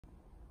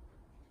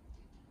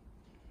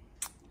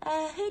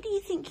Who do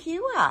you think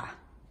you are?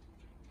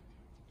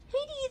 Who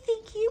do you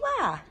think you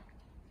are?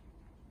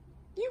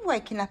 You've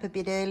woken up a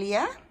bit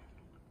earlier.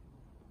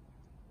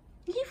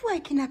 You've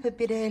woken up a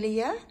bit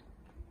earlier. You're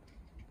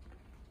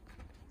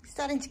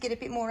starting to get a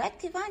bit more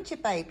active, aren't you,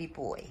 baby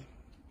boy?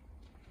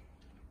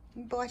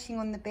 You biting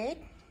on the bed?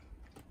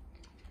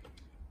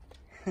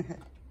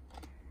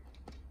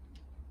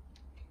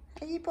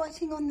 Are you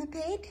biting on the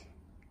bed?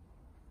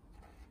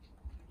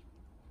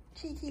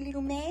 Cheeky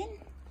little man.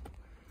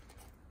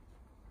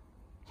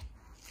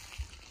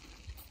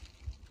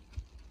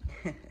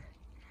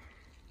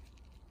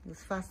 He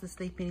was fast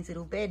asleep in his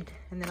little bed,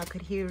 and then I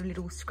could hear a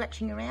little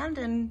scratching around,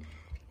 and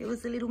it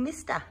was a little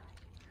mister. A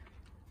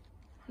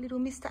little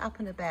mister up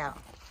and about.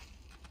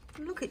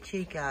 Look at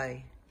you go.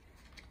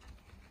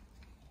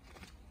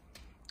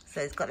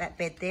 So he's got that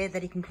bed there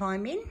that he can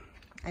climb in,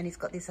 and he's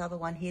got this other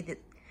one here that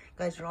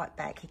goes right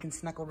back. He can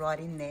snuggle right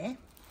in there.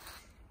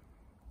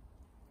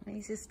 And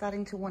he's just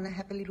starting to want to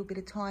have a little bit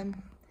of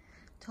time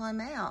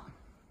out.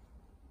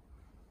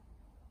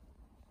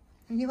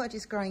 And you are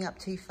just growing up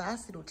too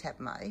fast, little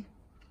Tabmow.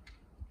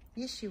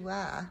 Yes, you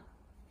are.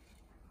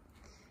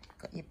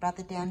 Got your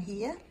brother down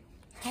here.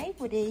 Hey,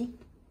 Woody.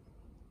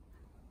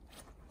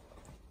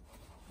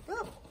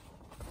 Oh,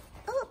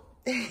 oh.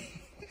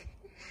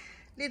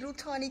 Little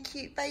tiny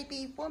cute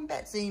baby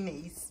wombat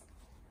zoomies.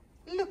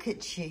 Look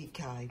at you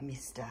go,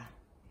 mister.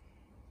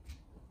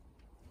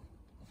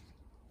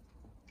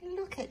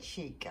 Look at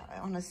you go,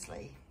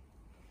 honestly.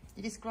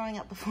 You're just growing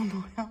up before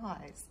my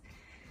eyes.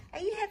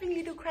 Are you having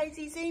little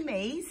crazy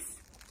zoomies?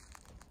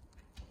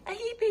 Are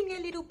you being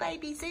a little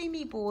baby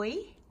zoomie boy?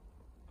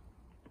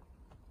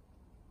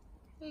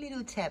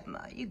 Little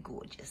Tabmow, you're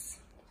gorgeous.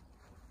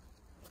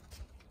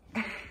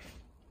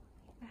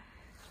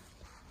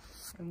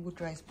 And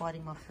Woodrow's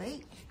biting my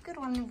feet. Good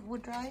one,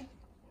 Woodrow.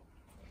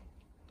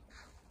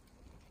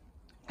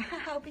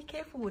 Be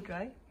careful,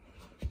 Woodrow.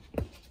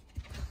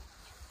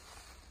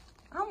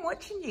 I'm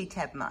watching you,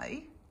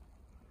 Tabmow.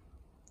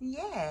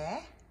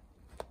 Yeah.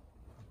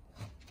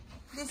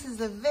 This is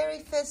the very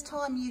first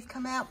time you've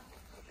come out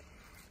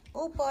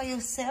all by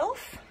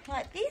yourself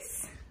like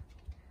this.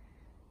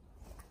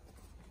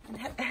 And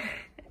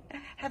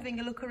having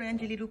a look around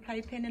your little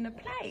playpen and a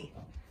play.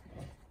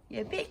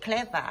 You're a bit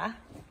clever.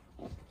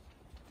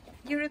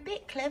 You're a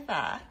bit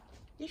clever.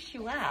 Yes,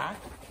 you are.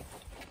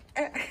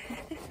 Where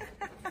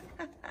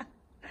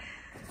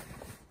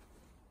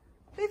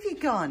have you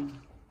gone?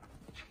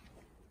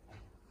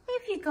 Where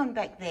have you gone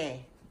back there?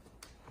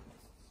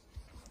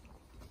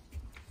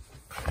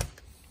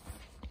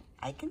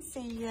 I can see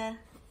you.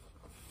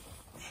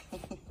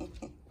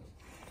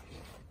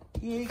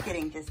 You're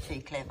getting just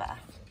too clever.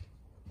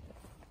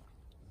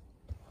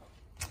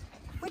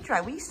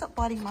 Woodrow, will you stop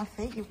biting my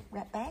feet, you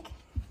ratbag?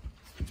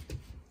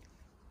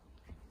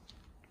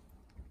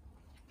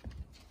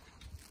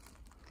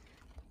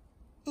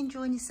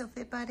 Enjoying yourself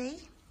there, buddy?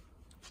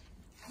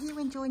 Are you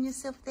enjoying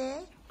yourself there?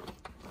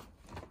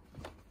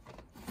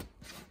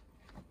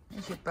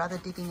 There's your brother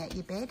digging at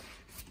your bed.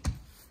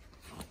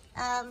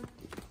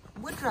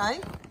 Woodrow,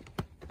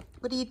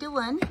 what are you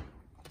doing?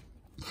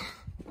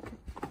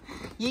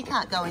 You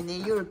can't go in there,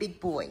 you're a big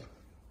boy.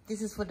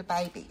 This is for the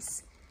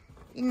babies,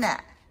 isn't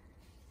it?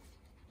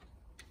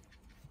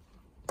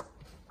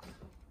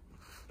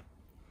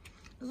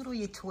 Look at all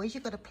your toys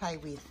you've got to play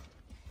with.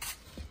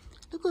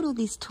 Look at all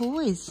these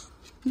toys.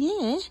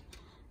 Yeah,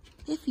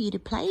 they're for you to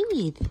play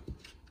with.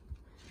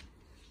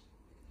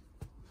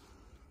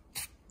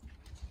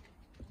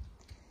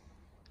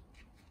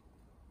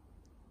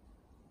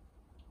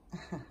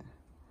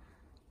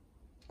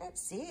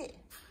 That's it.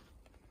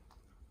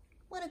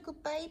 What a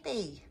good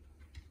baby.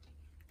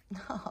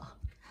 Oh,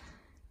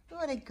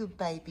 what a good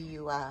baby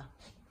you are.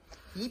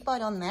 You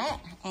bite on that,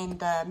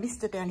 and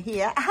Mister down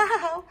here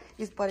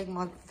is biting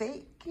my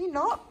feet. Can you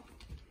not?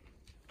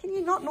 Can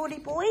you not, naughty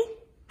boy?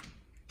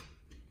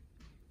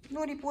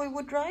 Naughty boy,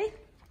 Woodrow.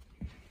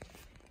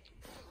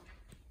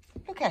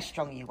 Look how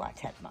strong you are,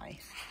 Tabmow.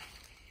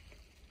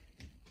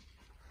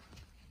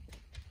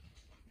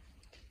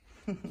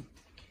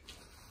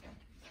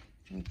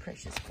 You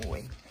precious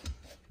boy.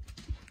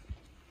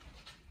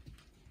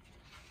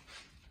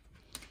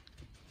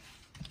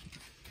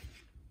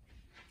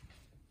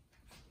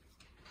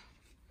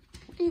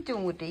 What are you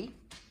doing, Woody?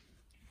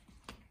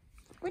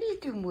 What are you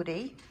doing,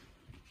 Woody?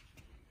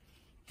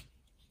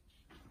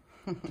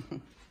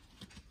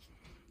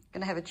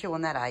 Gonna have a chew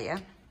on that, are you?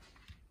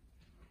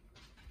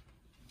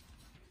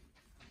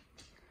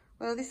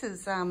 Well, this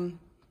is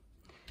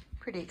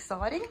pretty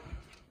exciting.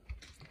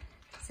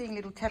 Seeing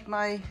little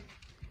Tabmow.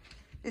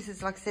 This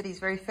is, like I said, his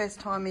very first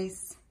time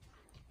he's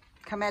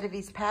come out of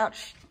his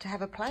pouch to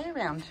have a play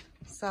around.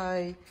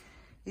 So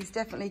he's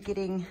definitely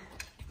getting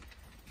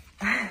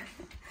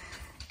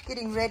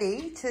getting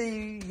ready to,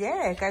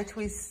 yeah, go to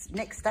his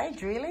next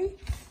stage, really.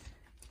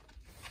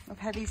 Of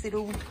have his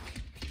little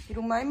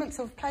moments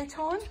of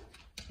playtime.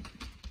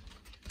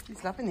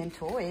 He's loving them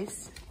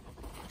toys.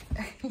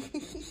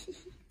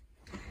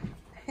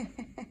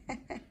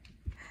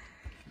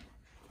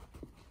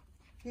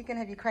 You're going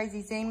to have your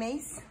crazy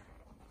zoomies.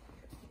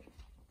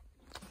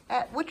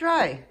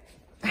 Woodrow.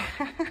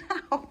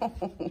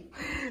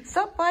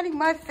 Stop biting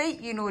my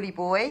feet, you naughty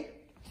boy.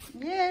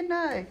 Yeah,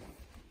 no.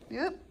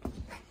 Yep.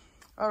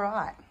 All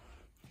right.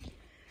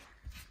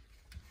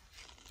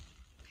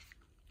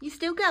 You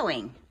still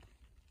going?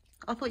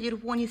 I thought you'd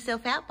have worn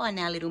yourself out by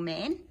now, little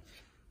man.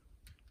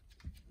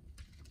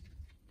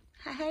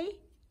 Hey?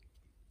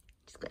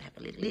 Just got to have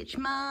a little itch,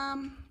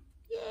 Mum.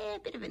 Yeah, a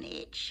bit of an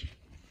itch.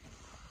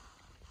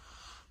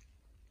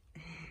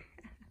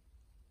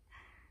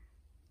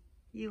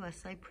 You are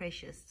so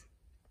precious.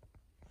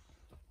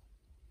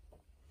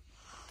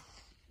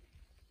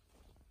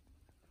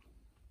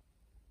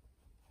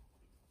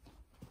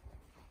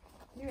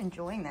 You're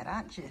enjoying that,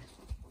 aren't you?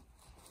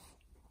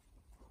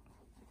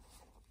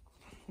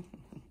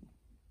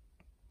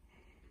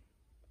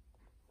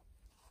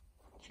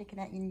 Checking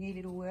out your new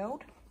little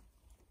world.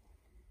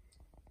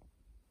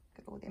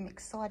 Got all them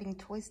exciting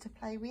toys to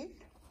play with.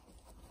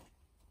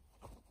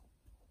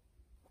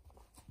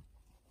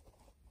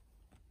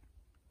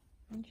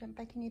 And jump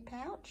back in your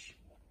pouch.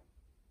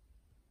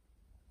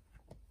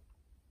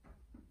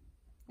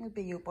 It'll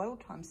be your bottle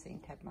time soon,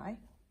 Tabmow.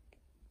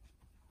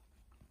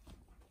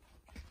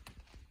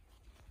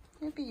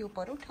 It'll be your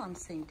bottle time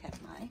soon,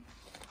 Tabmow.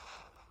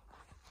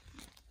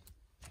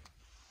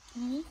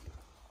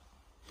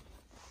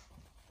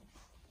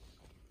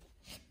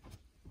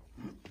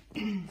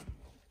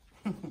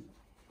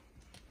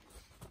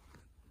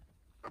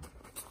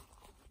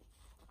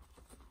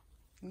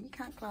 You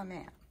can't climb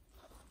out.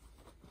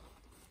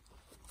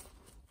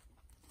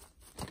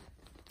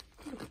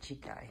 Look at you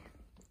go.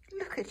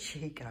 Look at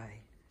you go.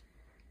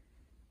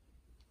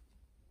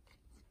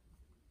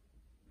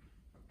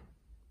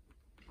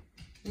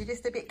 You're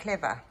just a bit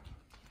clever.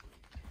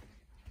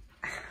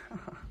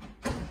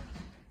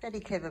 Very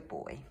clever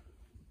boy.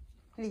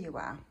 Here you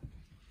are.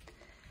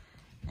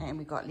 And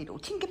we've got little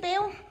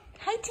Tinkerbell.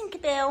 Hey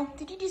Tinkerbell,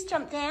 did you just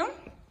jump down?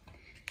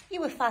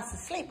 You were fast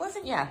asleep,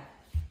 wasn't you?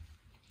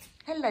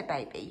 Hello,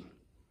 baby.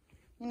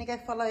 You gonna go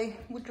follow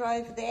Woodrow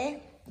over there?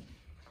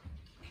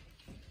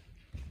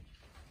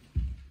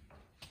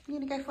 You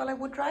gonna go follow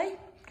Woodrow?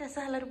 Go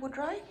say hello to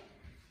Woodrow?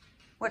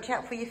 Watch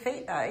out for your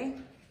feet though.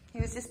 He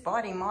was just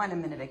biting mine a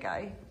minute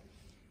ago.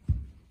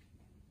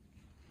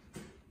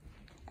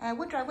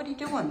 Woodrow, what are you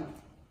doing?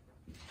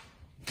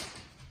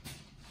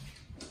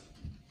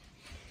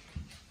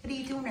 What are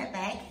you doing,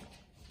 ratbag?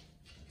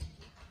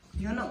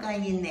 You're not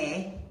going in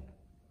there.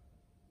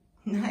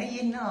 No,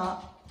 you're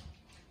not.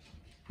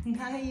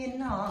 No, you're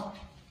not.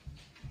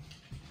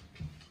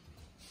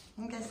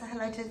 I'm going to say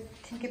hello to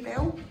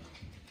Tinkerbell.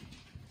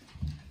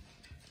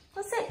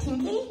 What's that,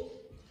 Tinky?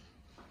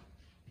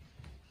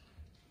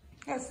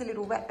 That's the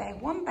little ratbag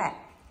wombat.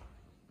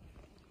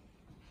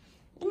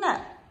 Isn't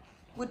it?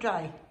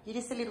 Woodrow, you're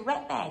just a little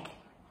ratbag.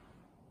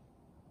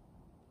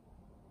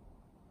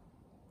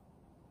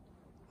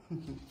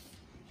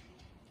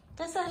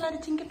 Go say hello to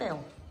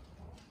Tinkerbell.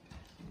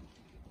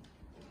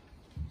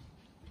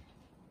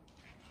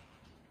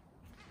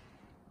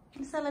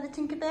 Say hello to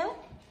Tinkerbell.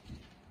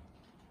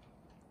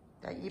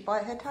 Don't you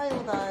bite her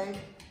tail though.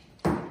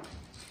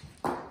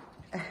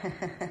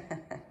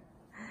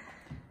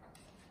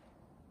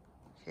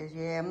 She says,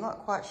 yeah, I'm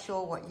not quite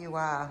sure what you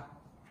are.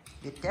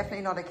 You're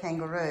definitely not a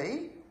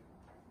kangaroo.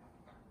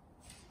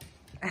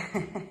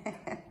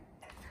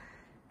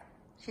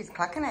 She's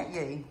clucking at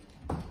you.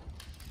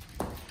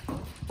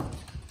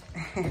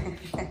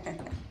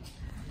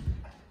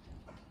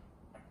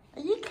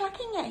 Are you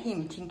clucking at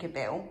him,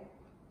 Tinkerbell?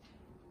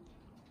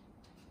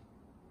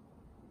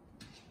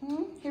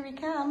 Here he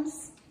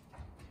comes.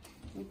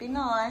 You be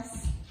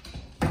nice.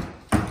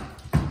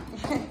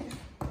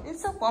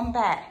 It's a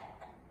wombat.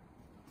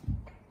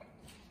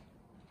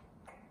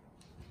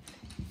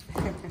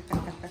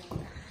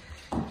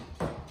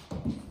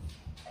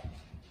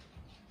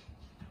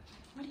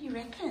 What do you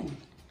reckon?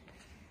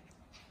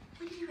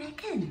 What do you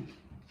reckon?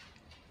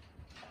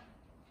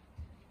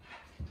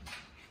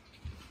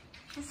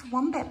 It's a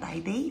wombat,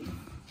 baby.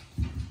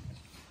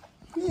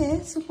 Yeah,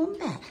 it's a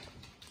wombat.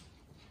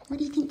 What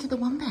do you think to the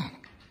wombat?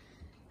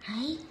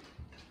 Hey?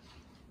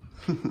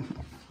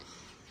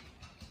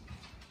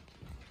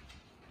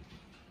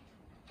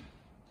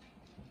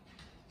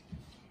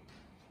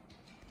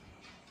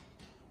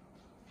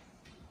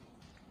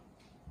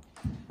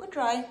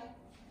 Woodrow?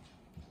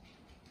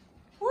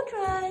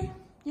 Woodrow?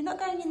 You're not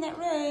going in that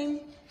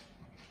room?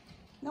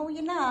 No,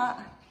 you're not.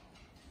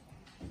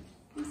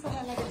 Let's say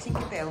hello to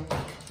Tinkerbell.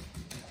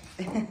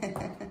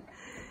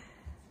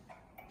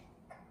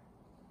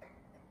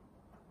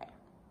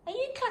 Are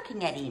you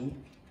clucking at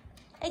him?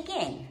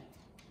 Again?